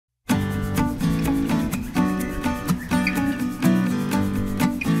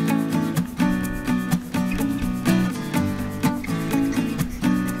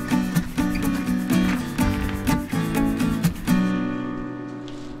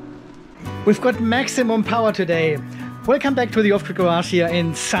We've got maximum power today. Welcome back to the off-grid garage here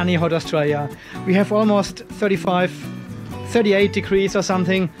in sunny hot Australia. We have almost 35, 38 degrees or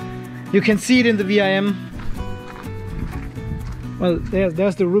something. You can see it in the VRM. Well,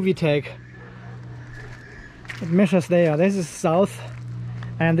 there's the Ruby tag. It measures there. This is south,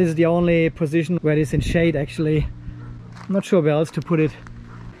 and this is the only position where it is in shade actually. I'm not sure where else to put it.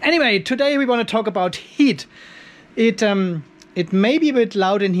 Anyway, today we want to talk about heat. It may be a bit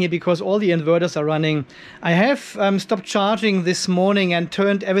loud in here because all the inverters are running. I have stopped charging this morning and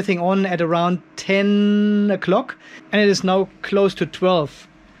turned everything on at around 10 o'clock, and it is now close to 12.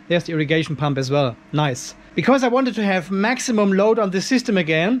 There's the irrigation pump as well. Nice. Because I wanted to have maximum load on the system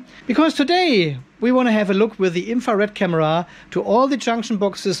again, because today we want to have a look with the infrared camera to all the junction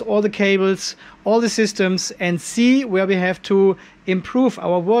boxes, all the cables, all the systems, and see where we have to improve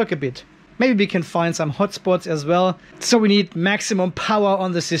our work a bit. Maybe we can find some hotspots as well. So we need maximum power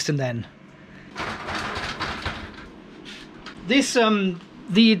on the system then. This,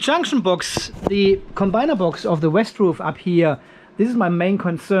 the junction box, the combiner box of the west roof up here, this is my main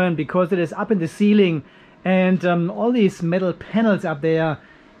concern because it is up in the ceiling, and all these metal panels up there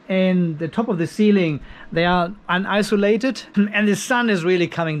and the top of the ceiling, they are unisolated and the sun is really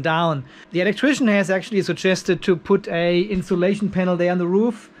coming down. The electrician has actually suggested to put a insulation panel there on the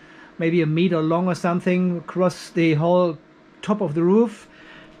roof, maybe a meter long or something, across the whole top of the roof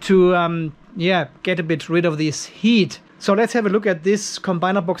to yeah, get a bit rid of this heat. So let's have a look at this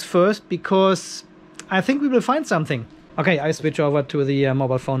combiner box first, because I think we will find something. Okay, I switch over to the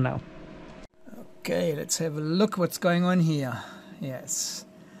mobile phone now. Okay, let's have a look what's going on here. Yes,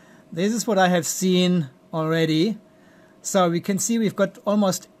 this is what I have seen already. So we can see we've got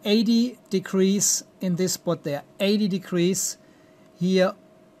almost 80 degrees in this spot there. 80 degrees here.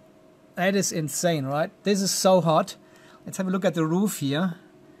 That is insane, right? This is so hot. Let's have a look at the roof here.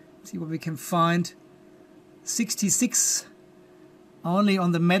 See what we can find. 66 only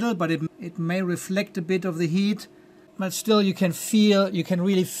on the metal, but it may reflect a bit of the heat. But still you can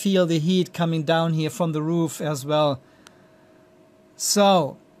really feel the heat coming down here from the roof as well.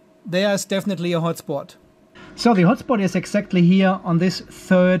 So there's definitely a hotspot. So the hotspot is exactly here on this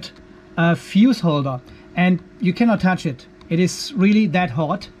third fuse holder, and you cannot touch it. It is really that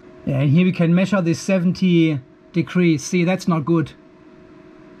hot. Yeah, and here we can measure the 70 degrees. See, that's not good.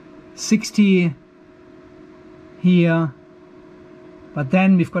 60 here, but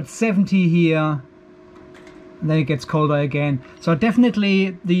then we've got 70 here, and then it gets colder again. So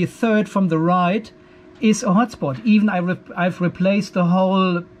definitely the third from the right is a hotspot. Even I've replaced the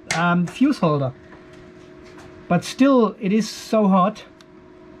whole fuse holder, but still it is so hot.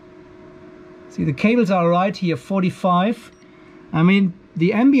 See, the cables are right here, 45. I mean,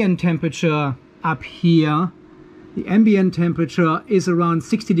 the ambient temperature up here, the ambient temperature is around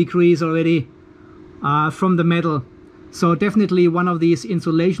 60 degrees already from the metal. So definitely one of these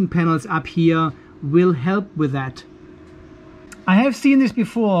insulation panels up here will help with that. I have seen this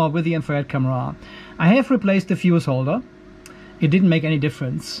before with the infrared camera. I have replaced the fuse holder. It didn't make any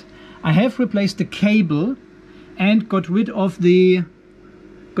difference. I have replaced the cable and got rid of the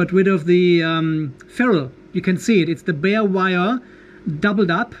ferrule. You can see it. It's the bare wire doubled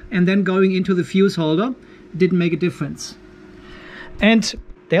up and then going into the fuse holder. Didn't make a difference. And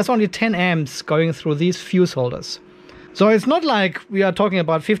there's only 10 amps going through these fuse holders. So it's not like we are talking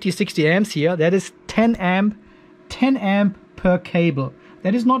about 50-60 amps here. That is 10 amp per cable.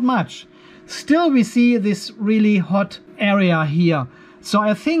 That is not much. Still we see this really hot area here. So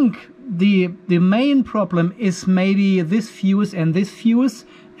I think the main problem is maybe this fuse, and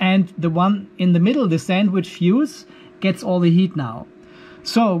the one in the middle, the sandwich fuse, gets all the heat now.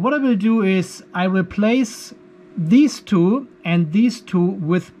 So what I will do is I replace these two and these two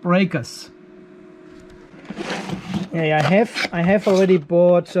with breakers. Yeah, I have already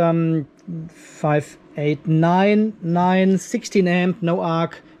bought 5, 8, 9, 16 amp no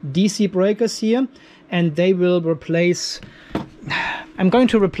arc DC breakers here, and they will replace. I'm going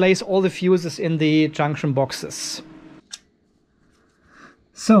to replace all the fuses in the junction boxes.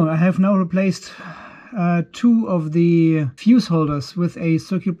 So I have now replaced 2 of the fuse holders with a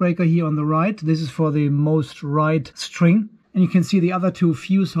circuit breaker here on the right. This is for the most right string, and you can see the other 2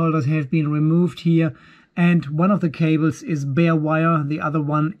 fuse holders have been removed here, and one of the cables is bare wire, the other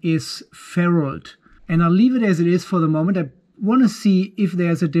one is ferruled. And I'll leave it as it is for the moment. I want to see if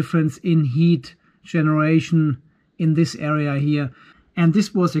there's a difference in heat generation in this area here. And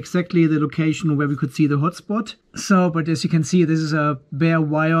this was exactly the location where we could see the hotspot. So, but as you can see, this is a bare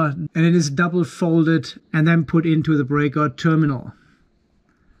wire, and it is double folded and then put into the breaker terminal.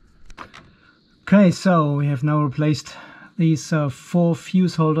 Okay, so we have now replaced these 4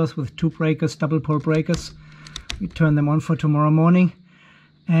 fuse holders with 2 breakers, double pole breakers. We turn them on for tomorrow morning,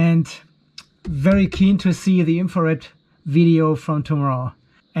 and very keen to see the infrared video from tomorrow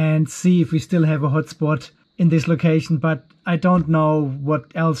and see if we still have a hotspot in this location, but I don't know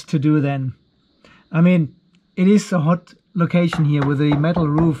what else to do then. I mean, it is a hot location here with a metal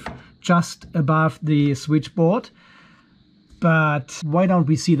roof just above the switchboard, but why don't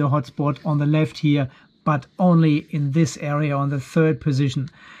we see the hotspot on the left here, but only in this area on the 3rd position?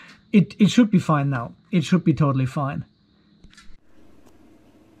 It should be fine now. It should be totally fine.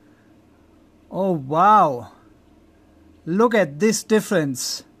 Oh wow, look at this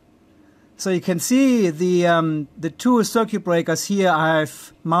difference. So you can see the 2 circuit breakers here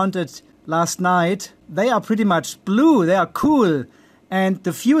I've mounted last night. They are pretty much blue, they are cool. And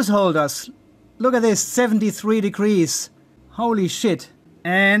the fuse holders, look at this, 73 degrees. Holy shit.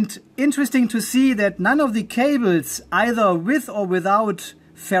 And interesting to see that none of the cables, either with or without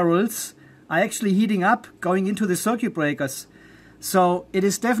ferrules, are actually heating up going into the circuit breakers. So it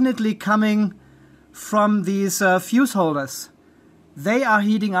is definitely coming from these fuse holders. They are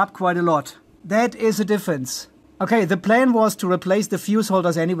heating up quite a lot. That is a difference. Okay, the plan was to replace the fuse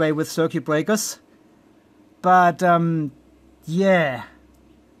holders anyway with circuit breakers. But yeah,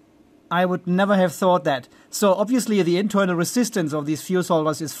 I would never have thought that. So obviously the internal resistance of these fuse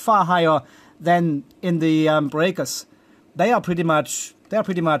holders is far higher than in the breakers. They are pretty much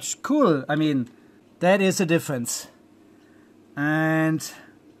cool. I mean, that is a difference. And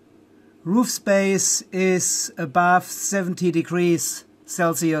roof space is above 70 degrees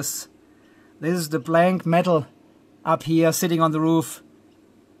Celsius. This is the blank metal up here sitting on the roof.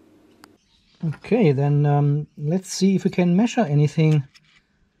 Okay, then let's see if we can measure anything.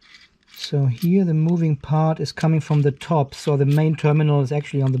 So here the moving part is coming from the top, so the main terminal is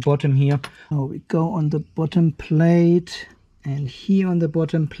actually on the bottom here. So we go on the bottom plate and here on the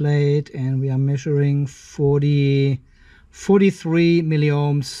bottom plate, and we are measuring 43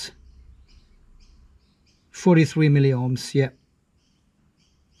 milliohms. 43 milliohms, yeah.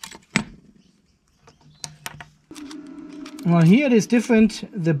 Well, here it is different.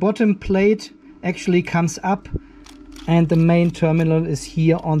 The bottom plate actually comes up and the main terminal is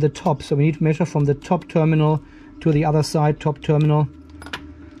here on the top. So we need to measure from the top terminal to the other side, top terminal.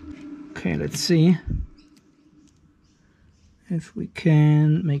 Okay, let's see if we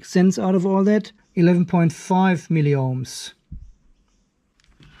can make sense out of all that. 11.5 milliohms.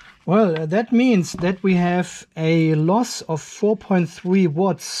 Well, that means that we have a loss of 4.3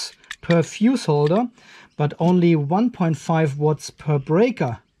 watts per fuse holder, but only 1.5 watts per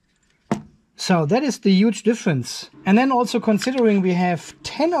breaker. So that is the huge difference. And then also considering we have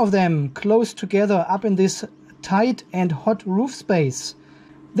 10 of them close together up in this tight and hot roof space.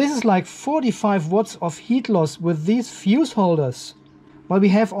 This is like 45 watts of heat loss with these fuse holders. While we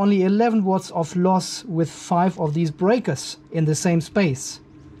have only 11 watts of loss with 5 of these breakers in the same space.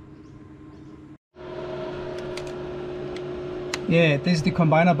 Yeah, this is the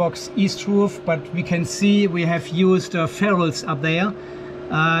combiner box east roof, but we can see we have used ferrules up there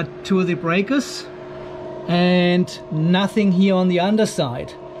to the breakers and nothing here on the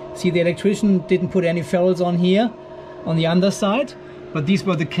underside. See, the electrician didn't put any ferrules on here on the underside, but these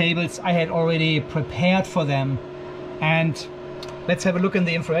were the cables I had already prepared for them. And let's have a look in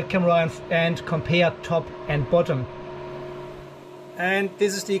the infrared camera and compare top and bottom. And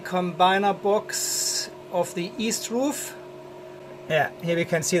this is the combiner box of the east roof. Yeah, here we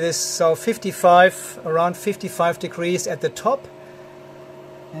can see this, so around 55 degrees at the top.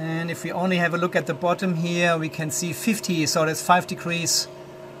 And if we only have a look at the bottom here, we can see 50, so that's 5 degrees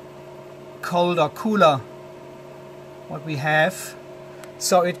colder, cooler, what we have.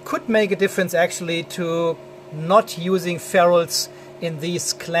 So it could make a difference actually to not using ferrules in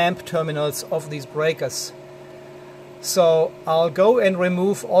these clamp terminals of these breakers. So I'll go and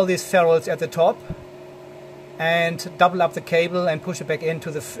remove all these ferrules at the top and double up the cable and push it back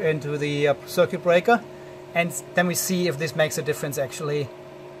into the circuit breaker, and then we see if this makes a difference actually.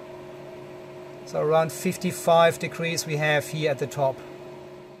 So around 55 degrees we have here at the top.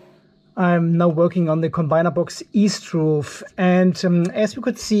 I'm now working on the combiner box east roof, and as we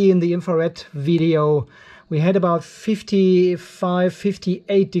could see in the infrared video, we had about 55,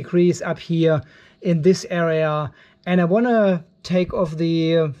 58 degrees up here in this area, and I want to take off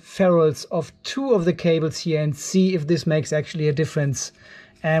the ferrules of 2 of the cables here and see if this makes actually a difference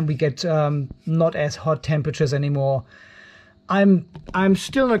and we get not as hot temperatures anymore. I'm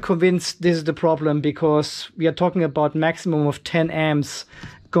still not convinced this is the problem, because we are talking about maximum of 10 amps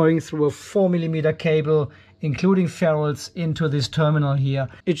going through a 4mm cable including ferrules into this terminal here.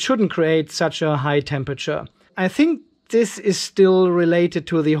 It shouldn't create such a high temperature. I think this is still related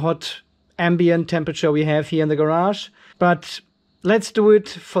to the hot ambient temperature we have here in the garage, but let's do it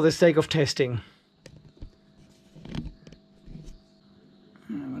for the sake of testing.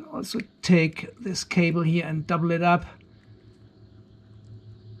 I will also take this cable here and double it up.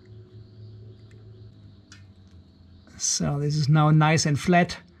 So this is now nice and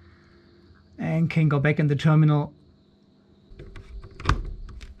flat and can go back in the terminal.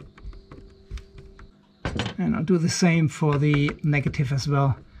 And I'll do the same for the negative as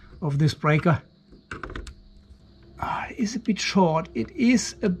well of this breaker. It is a bit short. It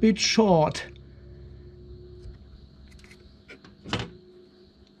is a bit short.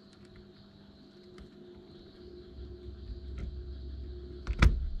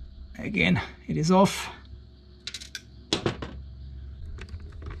 Again, it is off.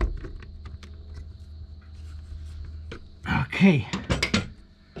 Okay.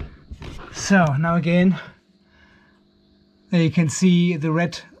 So now again, there you can see the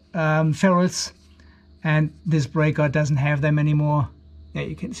red ferrules, and this breaker doesn't have them anymore. There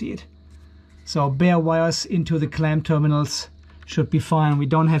you can see it. So bare wires into the clamp terminals should be fine. We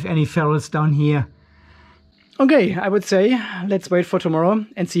don't have any ferrules down here. Okay, I would say let's wait for tomorrow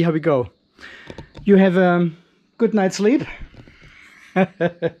and see how we go. You have a good night's sleep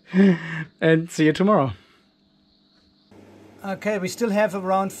and see you tomorrow. Okay, we still have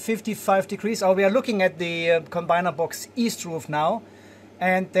around 55 degrees. Oh, we are looking at the combiner box east roof now,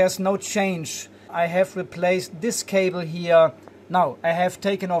 and there's no change. I have replaced this cable here. Now, I have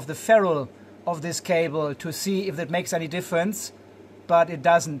taken off the ferrule of this cable to see if that makes any difference, but it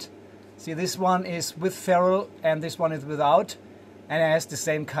doesn't. See, this one is with ferrule and this one is without, and it has the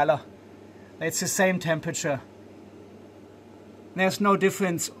same color. It's the same temperature. There's no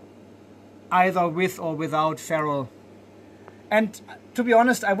difference either with or without ferrule. And to be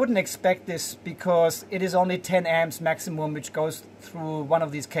honest, I wouldn't expect this because it is only 10 amps maximum which goes through one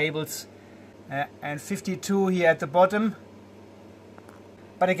of these cables, and 52 here at the bottom.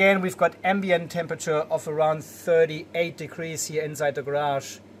 But again, we've got ambient temperature of around 38 degrees here inside the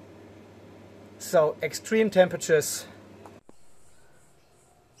garage. So extreme temperatures.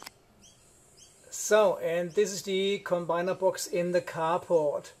 So, and this is the combiner box in the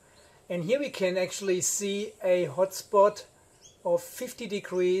carport. And here we can actually see a hotspot of 50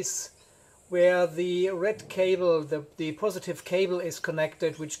 degrees where the red cable, the positive cable is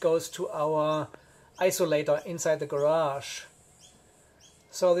connected, which goes to our isolator inside the garage.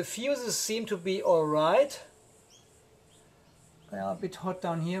 So the fuses seem to be alright. They are a bit hot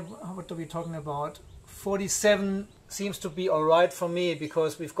down here. What are we talking about? 47 seems to be alright for me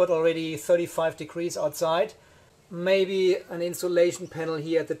because we've got already 35 degrees outside. Maybe an insulation panel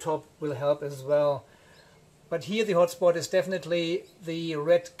here at the top will help as well. But here the hotspot is definitely the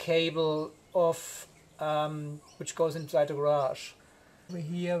red cable of which goes inside the garage. Over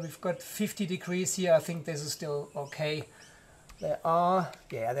here we've got 50 degrees here. I think this is still okay. They are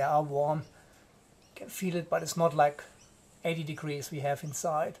warm. You can feel it, but it's not like 80 degrees we have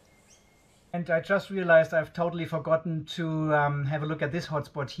inside. And I just realized I've totally forgotten to have a look at this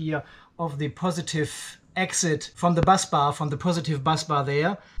hotspot here of the positive exit from the bus bar, from the positive bus bar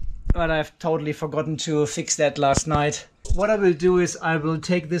there. But I've totally forgotten to fix that last night. What I will do is I will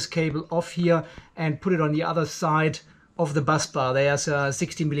take this cable off here and put it on the other side of the bus bar. There's a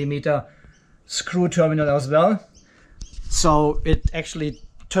 60mm screw terminal as well. So it actually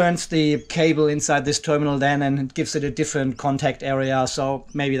turns the cable inside this terminal then, and it gives it a different contact area. So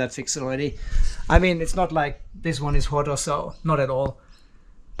maybe that fixed it already. I mean, it's not like this one is hot or so, not at all.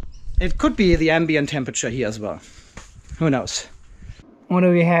 It could be the ambient temperature here as well. Who knows? What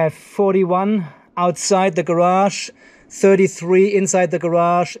do we have? 41 outside the garage, 33 inside the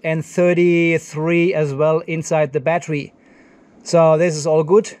garage, and 33 as well inside the battery. So this is all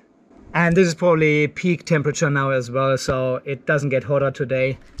good. And this is probably peak temperature now as well, so it doesn't get hotter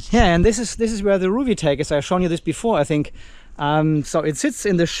today. Yeah, and this is where the Ruby tag is. I've shown you this before, I think. So it sits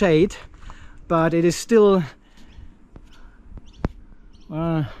in the shade, but it is still...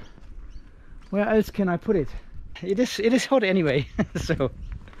 where else can I put it? It is hot anyway, so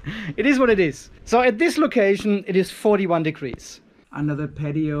it is what it is. So at this location, it is 41 degrees. Under the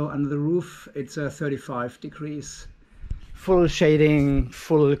patio, under the roof, it's 35 degrees. Full shading,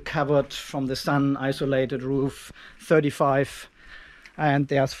 full covered from the sun, isolated roof, 35, and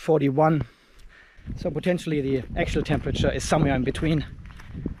there's 41. So potentially the actual temperature is somewhere in between.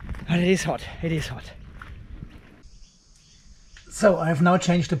 But it is hot, it is hot. So I've now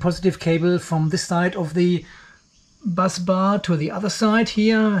changed the positive cable from this side of the bus bar to the other side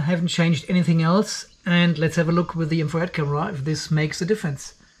here. I haven't changed anything else. And let's have a look with the infrared camera if this makes a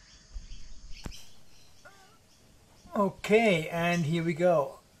difference. Okay, and here we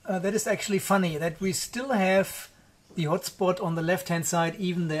go. That is actually funny that we still have the hotspot on the left hand side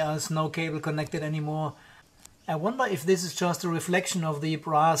even there's no cable connected anymore. I wonder if this is just a reflection of the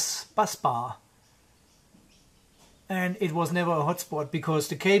brass bus bar. And it was never a hotspot because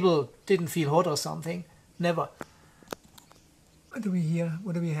the cable didn't feel hot or something. Never. What do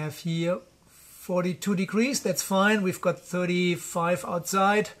we have here? 42 degrees, that's fine. We've got 35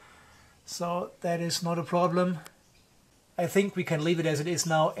 outside, so that is not a problem. I think we can leave it as it is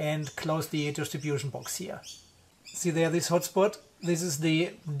now and close the distribution box here. See there, this hotspot, this is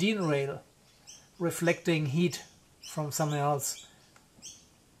the DIN rail reflecting heat from somewhere else.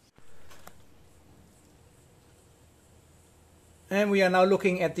 And we are now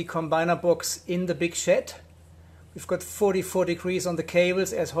looking at the combiner box in the big shed. We've got 44 degrees on the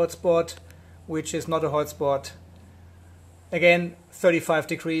cables as hotspot, which is not a hotspot. Again, 35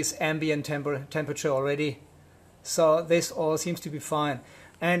 degrees ambient temperature already. So this all seems to be fine.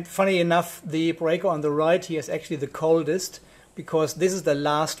 And funny enough, the breaker on the right here is actually the coldest because this is the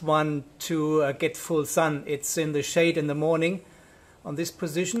last one to get full sun. It's in the shade in the morning on this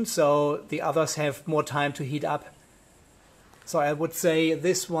position, so the others have more time to heat up. So I would say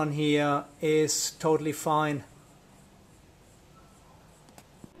this one here is totally fine.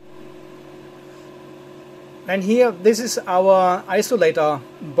 And here, this is our isolator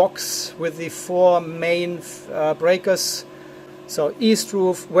box with the 4 main breakers. So east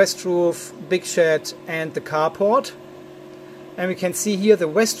roof, west roof, big shed and the carport. And we can see here the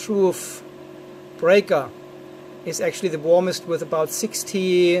west roof breaker is actually the warmest with about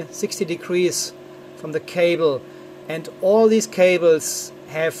 60 degrees from the cable. And all these cables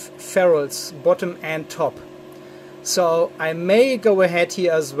have ferrules, bottom and top. So I may go ahead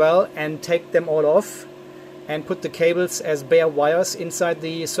here as well and take them all off and put the cables as bare wires inside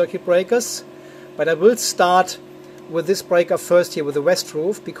the circuit breakers. But I will start with this breaker first here with the west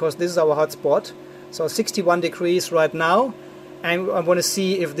roof because this is our hotspot. So 61 degrees right now, and I want to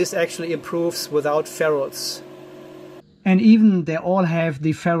see if this actually improves without ferrules. And even they all have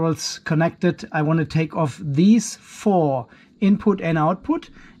the ferrules connected, I want to take off these 4 input and output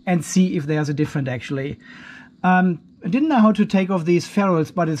and see if there's a difference actually. I didn't know how to take off these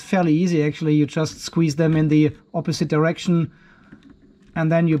ferrules, but it's fairly easy actually. You just squeeze them in the opposite direction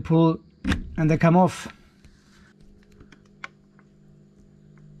and then you pull and they come off.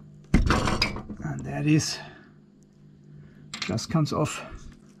 And that is just comes off.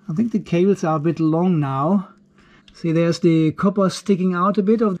 I think the cables are a bit long now. See, there's the copper sticking out a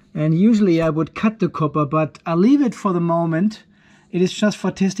bit, and usually I would cut the copper, but I'll leave it for the moment. It is just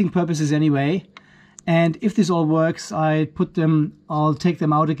for testing purposes anyway. And if this all works, I'll take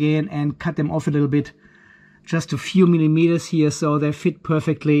them out again and cut them off a little bit. Just a few millimeters here so they fit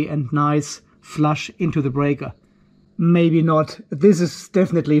perfectly and nice flush into the breaker. Maybe not. This is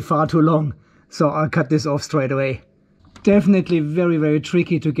definitely far too long, so I'll cut this off straight away. Definitely very, very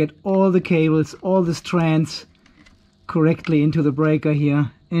tricky to get all the cables, all the strands correctly into the breaker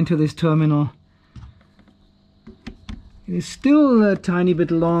here, into this terminal. It is still a tiny bit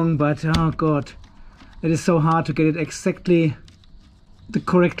long, but oh god, it is so hard to get it exactly the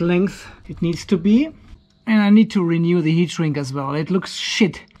correct length it needs to be. And I need to renew the heat shrink as well. It looks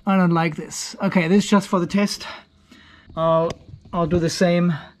shit. I don't like this. Okay, this is just for the test. I'll do the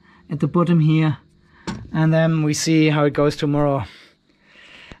same at the bottom here, and then we see how it goes tomorrow.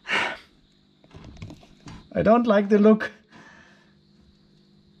 I don't like the look.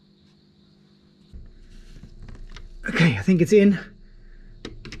 Okay, I think it's in.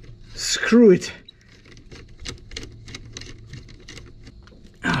 Screw it.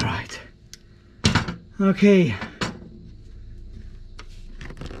 All right. Okay.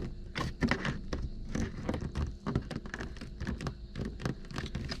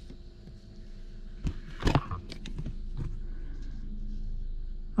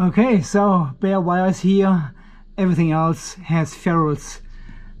 Okay, so bare wires here, everything else has ferrules,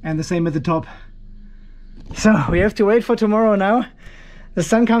 and the same at the top. So we have to wait for tomorrow now. The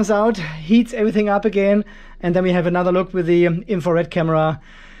sun comes out, heats everything up again, and then we have another look with the infrared camera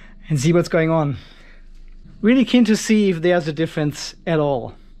and see what's going on. Really keen to see if there's a difference at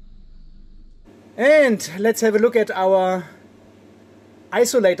all. And let's have a look at our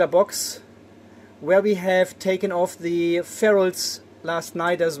isolator box, where we have taken off the ferrules last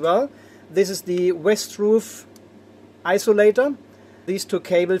night as well. This is the west roof isolator. These 2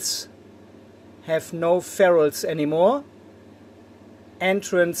 cables have no ferrules anymore.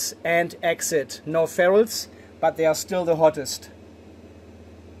 Entrance and exit, no ferrules, but they are still the hottest.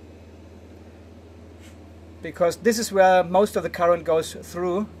 Because this is where most of the current goes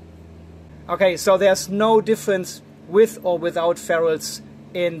through. Okay, so there's no difference with or without ferrules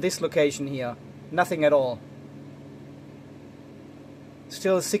in this location here. Nothing at all.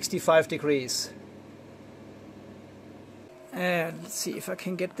 Still 65 degrees. And let's see if I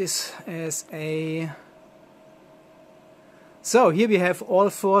can get this as a... So here we have all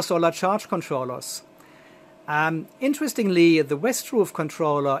 4 solar charge controllers. Interestingly, the west roof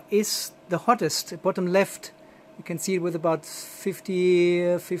controller is the hottest, bottom left. You can see it with about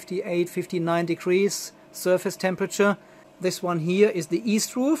 50, 58, 59 degrees surface temperature. This one here is the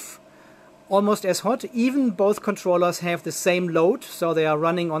east roof, almost as hot. Even both controllers have the same load, so they are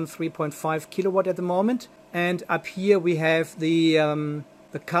running on 3.5 kilowatt at the moment. And up here we have the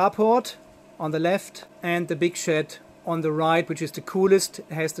carport on the left and the big shed on the right, which is the coolest,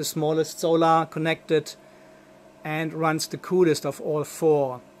 has the smallest solar connected and runs the coolest of all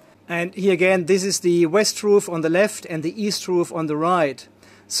 4. And here again, this is the west roof on the left and the east roof on the right.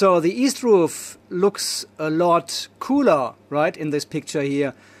 So the east roof looks a lot cooler, right, in this picture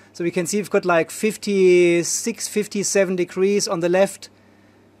here. So we can see we've got like 56, 57 degrees on the left.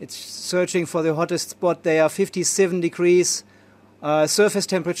 It's searching for the hottest spot there, 57 degrees surface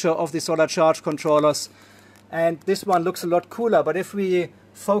temperature of the solar charge controllers. And this one looks a lot cooler, but if we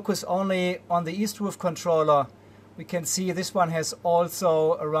focus only on the east roof controller, we can see this one has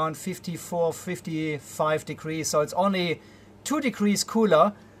also around 54, 55 degrees, so it's only 2 degrees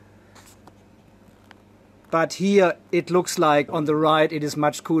cooler. But here it looks like on the right it is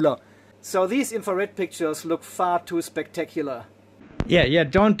much cooler. So these infrared pictures look far too spectacular. Yeah,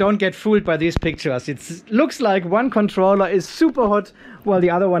 don't get fooled by these pictures. It looks like one controller is super hot while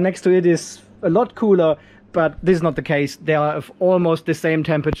the other one next to it is a lot cooler. But this is not the case. They are of almost the same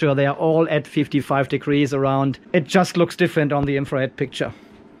temperature. They are all at 55 degrees around. It just looks different on the infrared picture.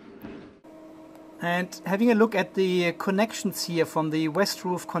 And having a look at the connections here from the west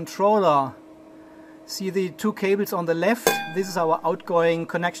roof controller. See the 2 cables on the left. This is our outgoing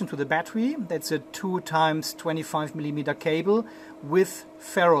connection to the battery. That's a 2 times 25 millimeter cable with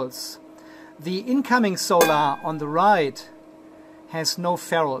ferrules. The incoming solar on the right has no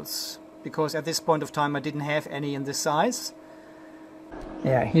ferrules, because at this point of time I didn't have any in this size.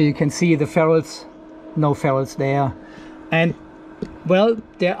 Yeah, here you can see the ferrules, no ferrules there. And well,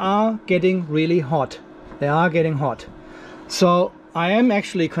 they are getting really hot. They are getting hot. So I am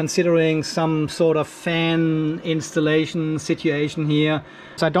actually considering some sort of fan installation situation here.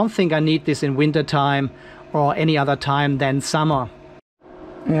 So I don't think I need this in winter time or any other time than summer.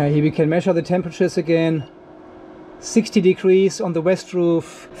 Yeah, here we can measure the temperatures again. 60 degrees on the west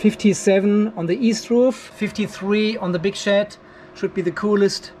roof, 57 on the east roof, 53 on the big shed, should be the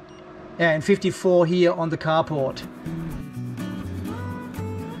coolest, and 54 here on the carport.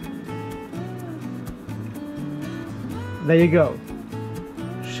 There you go.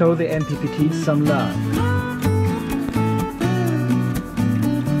 Show the MPPT some love.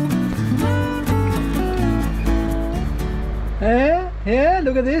 Yeah,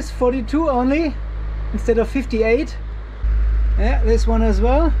 look at this, 42 only. Instead of 58. Yeah, this one as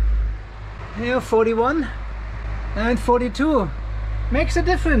well. Here, 41 and 42. Makes a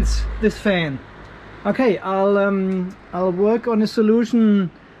difference, this fan. Okay, I'll work on a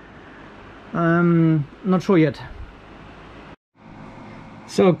solution. Not sure yet.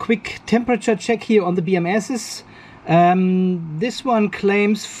 So, quick temperature check here on the BMSs. This one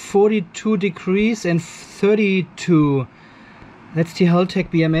claims 42 degrees and 32. That's the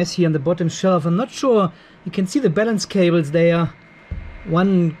Haltech BMS here on the bottom shelf. I'm not sure, you can see the balance cables there.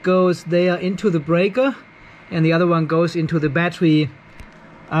 One goes there into the breaker and the other one goes into the battery.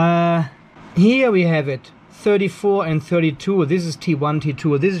 Here we have it, 34 and 32. This is T1,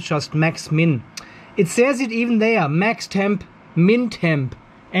 T2. This is just max min. It says it even there, max temp, min temp.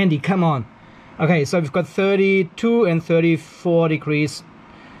 Andy, come on. Okay, so we've got 32 and 34 degrees.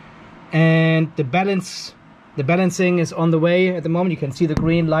 And the balancing is on the way at the moment. You can see the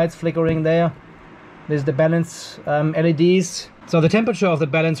green lights flickering there. This is the balance LEDs. So the temperature of the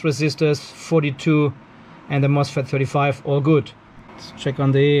balance resistors 42 and the MOSFET 35, all good. Let's check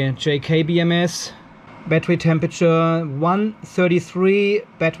on the JK BMS. Battery temperature 133,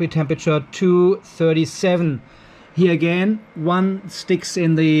 battery temperature 237. Here again, one sticks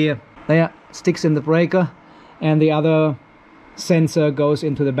in the breaker and the other sensor goes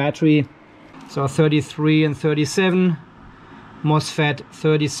into the battery. So 33 and 37, MOSFET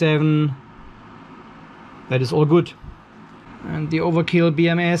 37, that is all good. And the overkill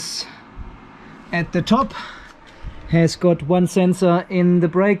BMS at the top has got one sensor in the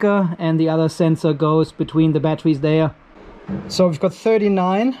breaker and the other sensor goes between the batteries there. So we've got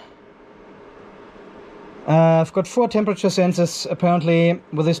 39. I've got 4 temperature sensors apparently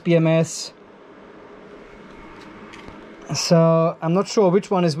with this BMS. So I'm not sure which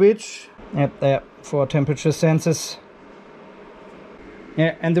one is which. Yep, there for temperature sensors.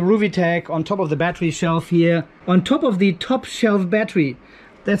 Yeah, and the Ruby tag on top of the battery shelf here, on top of the top shelf battery.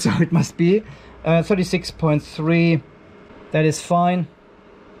 That's how it must be. 36.3, that is fine.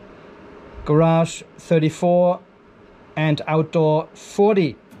 Garage 34 and outdoor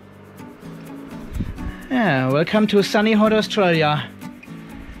 40. Yeah, welcome to sunny hot Australia.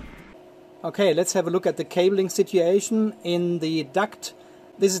 Okay, let's have a look at the cabling situation in the duct.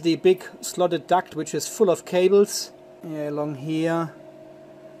 This is the big slotted duct which is full of cables. Yeah, along here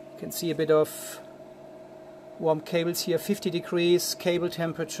you can see a bit of warm cables here, 50 degrees cable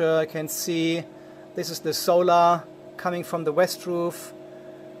temperature. I can see this is the solar coming from the west roof.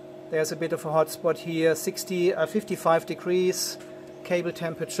 There's a bit of a hot spot here, 55 degrees cable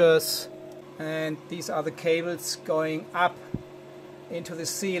temperatures. And these are the cables going up into the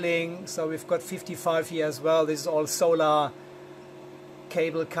ceiling. So we've got 55 here as well. This is all solar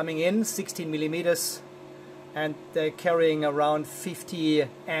cable coming in, 16 millimeters. And they're carrying around 50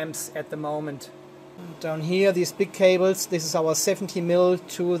 amps at the moment. Down here, these big cables, this is our 70 mil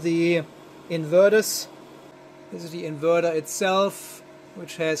to the inverters. This is the inverter itself,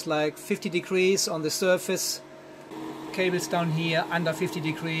 which has like 50 degrees on the surface. Cables down here under 50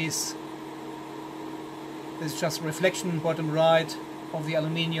 degrees. This is just reflection bottom right of the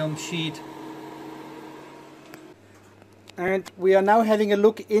aluminium sheet. And we are now having a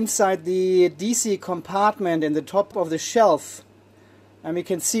look inside the DC compartment in the top of the shelf. And we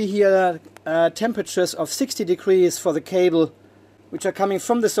can see here temperatures of 60 degrees for the cable, which are coming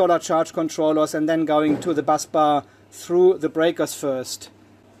from the solar charge controllers and then going to the bus bar through the breakers first.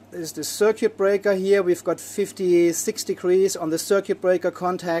 This is the circuit breaker here. We've got 56 degrees on the circuit breaker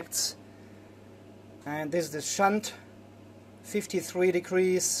contacts. And this is the shunt, 53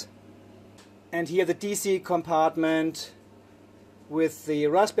 degrees. And here the DC compartment with the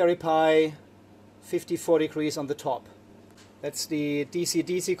Raspberry Pi, 54 degrees on the top. That's the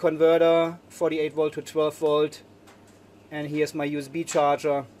DC-DC converter, 48 volt to 12 volt. And here's my USB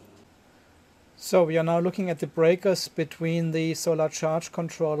charger. So we are now looking at the breakers between the solar charge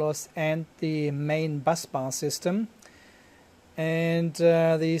controllers and the main bus bar system. And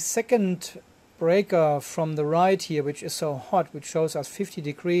the second breaker from the right here, which is so hot, which shows us 50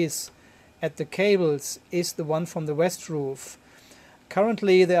 degrees at the cables, is the one from the west roof.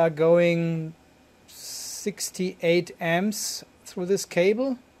 Currently they are going 68 amps through this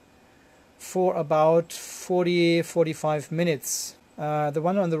cable for about 40-45 minutes. The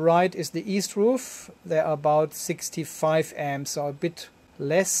one on the right is the east roof. They're about 65 amps, so a bit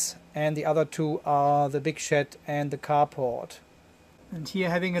less, and the other two are the big shed and the carport. And here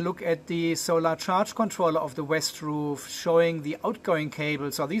having a look at the solar charge controller of the west roof, showing the outgoing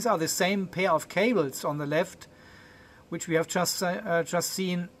cables. So these are the same pair of cables on the left, which we have just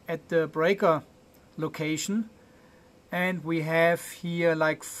seen at the breaker location. And we have here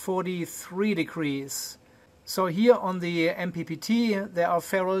like 43 degrees. So here on the MPPT there are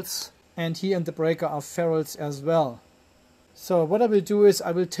ferrules, and here in the breaker are ferrules as well. So what I will do is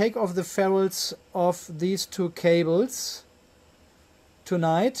I will take off the ferrules of these two cables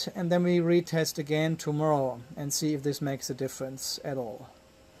tonight, and then we retest again tomorrow and see if this makes a difference at all.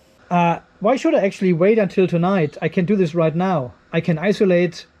 Why should I actually wait until tonight? I can do this right now. I can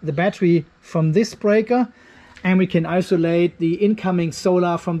isolate the battery from this breaker, and we can isolate the incoming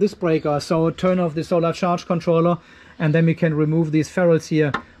solar from this breaker. So turn off the solar charge controller, and then we can remove these ferrules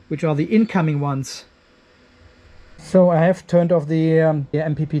here, which are the incoming ones. So I have turned off the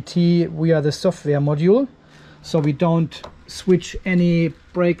MPPT via the software module, so we don't switch any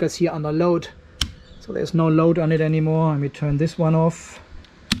breakers here under load. So there's no load on it anymore, and we turn this one off.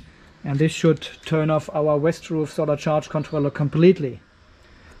 And this should turn off our west roof solar charge controller completely.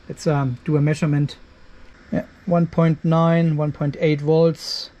 Let's do a measurement. Yeah, 1.9, 1.8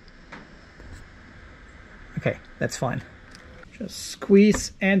 volts. Okay, that's fine. Just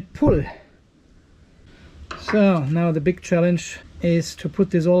squeeze and pull. So now the big challenge is to put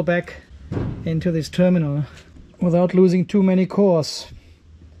this all back into this terminal without losing too many cores.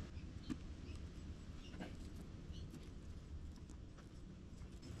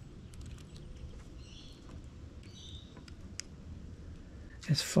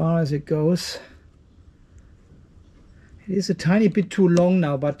 As far as it goes. It is a tiny bit too long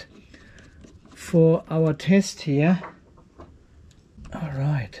now, but for our test here. All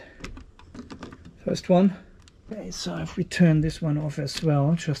right. First one. Okay, so if we turn this one off as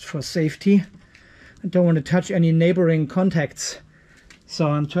well, just for safety. I don't want to touch any neighboring contacts. So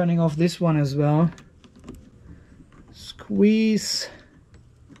I'm turning off this one as well. Squeeze.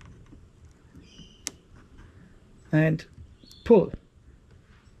 And pull.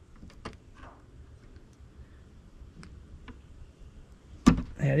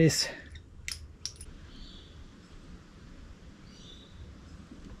 There it is.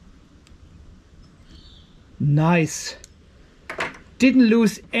 Nice. Didn't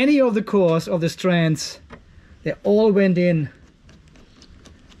lose any of the cores of the strands. They all went in.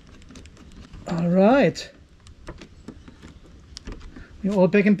 All right. We're all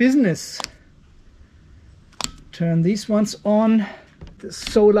back in business. Turn these ones on. The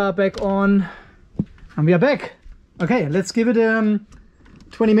solar back on. And we are back. Okay, let's give it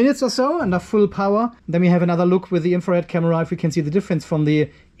 20 minutes or so under full power. Then we have another look with the infrared camera if we can see the difference from the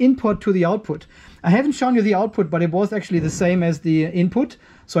input to the output. I haven't shown you the output, but it was actually the same as the input.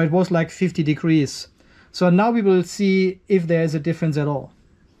 So it was like 50 degrees. So now we will see if there is a difference at all.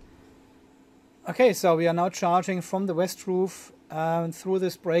 Okay, so we are now charging from the west roof through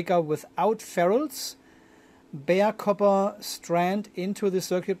this breaker without ferrules. Bare copper strand into the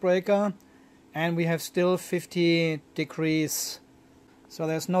circuit breaker. And we have still 50 degrees. So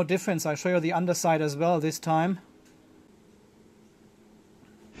there's no difference. I'll show you the underside as well this time.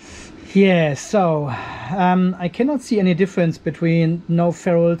 Yeah, so I cannot see any difference between no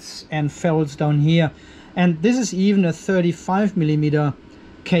ferrules and ferrules down here. And this is even a 35mm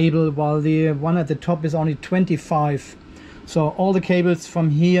cable, while the one at the top is only 25. So all the cables from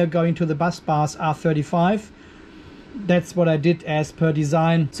here going to the bus bars are 35. That's what I did as per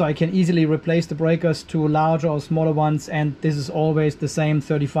design, so I can easily replace the breakers to larger or smaller ones, and this is always the same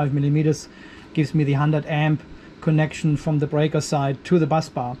 35mm. Gives me the 100 amp connection from the breaker side to the bus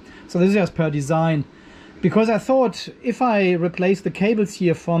bar. So this is as per design, because I thought if I replace the cables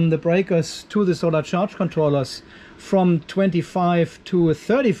here from the breakers to the solar charge controllers from 25 to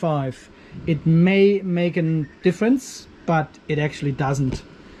 35, it may make a difference, but it actually doesn't.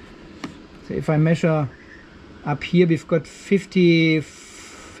 So if I measure up here, we've got 50,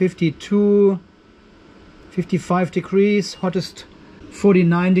 52, 55 degrees, hottest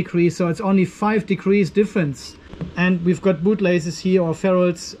 49 degrees, so it's only 5 degrees difference. And we've got bootlaces here or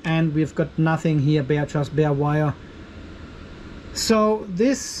ferrules, and we've got nothing here, just bare wire. So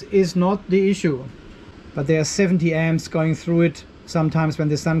this is not the issue, but there are 70 amps going through it sometimes when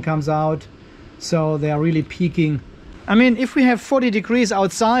the sun comes out, so they are really peaking. I mean, if we have 40 degrees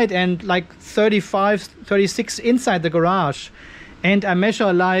outside and like 35, 36 inside the garage, and I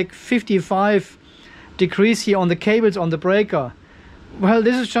measure like 55 degrees here on the cables on the breaker, well,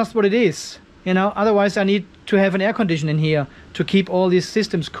 this is just what it is, you know. Otherwise I need to have an air conditioner in here to keep all these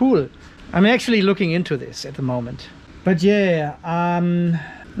systems cool. I'm actually looking into this at the moment. But yeah, I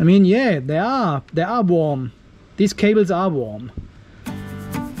mean, yeah, they are warm. These cables are warm.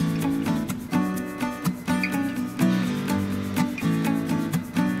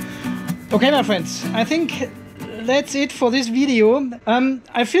 Okay, my friends, I think that's it for this video.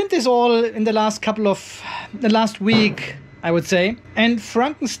 I filmed this all in the last week, I would say, and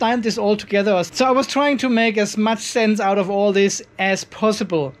Frankensteined this all together. So I was trying to make as much sense out of all this as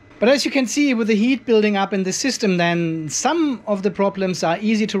possible. But as you can see, with the heat building up in the system, then some of the problems are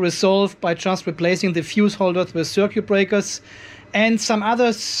easy to resolve by just replacing the fuse holders with circuit breakers, and some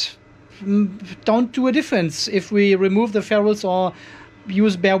others don't do a difference. If we remove the ferrules or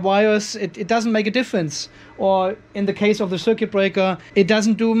use bare wires, it doesn't make a difference. Or in the case of the circuit breaker, it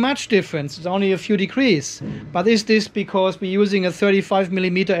doesn't do much difference. It's only a few degrees. But is this because we're using a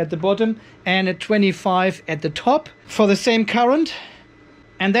 35mm at the bottom and a 25 at the top for the same current?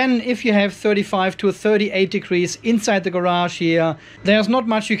 And then if you have 35 to 38 degrees inside the garage here, there's not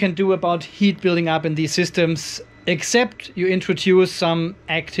much you can do about heat building up in these systems, except you introduce some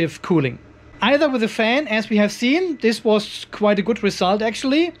active cooling. Either with a fan, as we have seen, this was quite a good result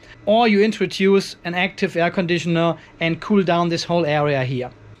actually, or you introduce an active air conditioner and cool down this whole area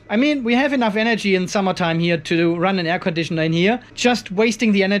here. I mean, we have enough energy in summertime here to run an air conditioner in here, just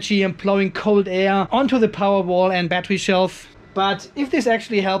wasting the energy and blowing cold air onto the PowerWall and battery shelf. But if this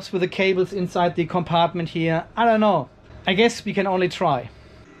actually helps with the cables inside the compartment here, I don't know. I guess we can only try.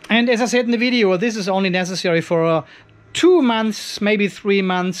 And as I said in the video, this is only necessary for 2 months, maybe 3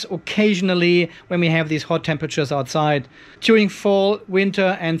 months, occasionally when we have these hot temperatures outside. During fall,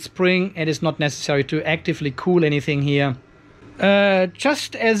 winter and spring, it is not necessary to actively cool anything here.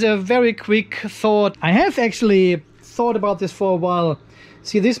 Just as a very quick thought, I have actually thought about this for a while.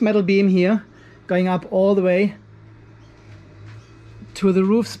 See this metal beam here going up all the way to the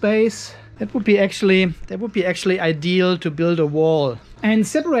roof space? That would be actually ideal to build a wall and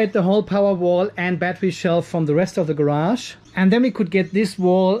separate the whole PowerWall and battery shelf from the rest of the garage. And then we could get this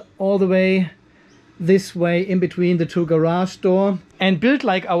wall all the way this way in between the two garage door and build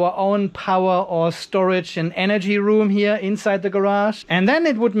like our own power or storage and energy room here inside the garage. And then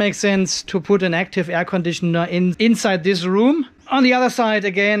it would make sense to put an active air conditioner inside this room. On the other side,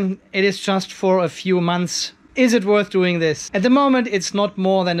 again, it is just for a few months. Is it worth doing this? At the moment, it's not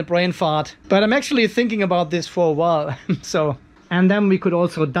more than a brain fart, but I'm actually thinking about this for a while. So, and then we could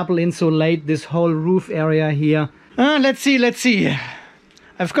also double insulate this whole roof area here. Let's see.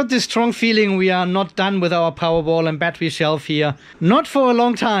 I've got this strong feeling we are not done with our PowerWall and battery shelf here. Not for a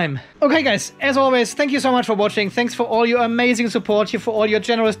long time. Okay guys, as always, thank you so much for watching. Thanks for all your amazing support here, for all your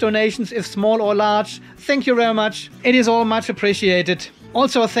generous donations, if small or large. Thank you very much. It is all much appreciated.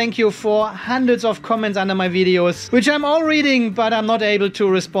 Also, thank you for hundreds of comments under my videos, which I'm all reading, but I'm not able to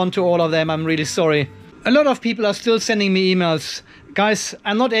respond to all of them. I'm really sorry. A lot of people are still sending me emails. Guys,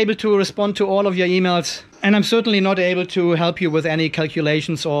 I'm not able to respond to all of your emails. And I'm certainly not able to help you with any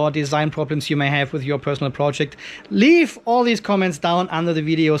calculations or design problems you may have with your personal project. Leave all these comments down under the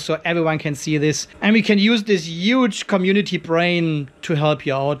video so everyone can see this. And we can use this huge community brain to help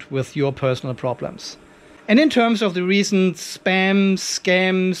you out with your personal problems. And in terms of the recent spam,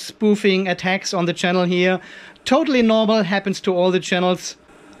 scam, spoofing attacks on the channel here, totally normal, happens to all the channels.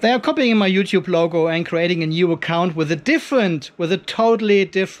 They are copying my YouTube logo and creating a new account with a totally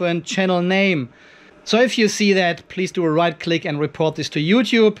different channel name. So if you see that, please do a right click and report this to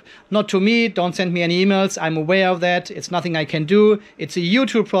YouTube. Not to me, don't send me any emails. I'm aware of that. It's nothing I can do. It's a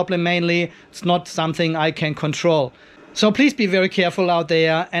YouTube problem mainly. It's not something I can control. So please be very careful out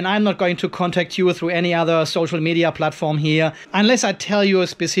there, and I'm not going to contact you through any other social media platform here unless I tell you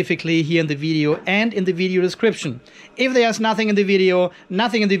specifically here in the video and in the video description. If there's nothing in the video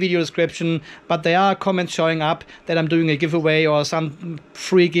description, but there are comments showing up that I'm doing a giveaway or some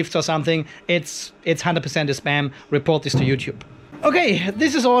free gifts or something, it's 100% a spam. Report this to YouTube. Okay,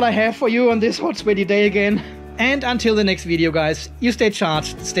 this is all I have for you on this hot sweaty day again. And until the next video, guys, you stay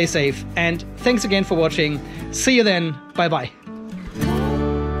charged, stay safe, and thanks again for watching. See you then. Bye bye.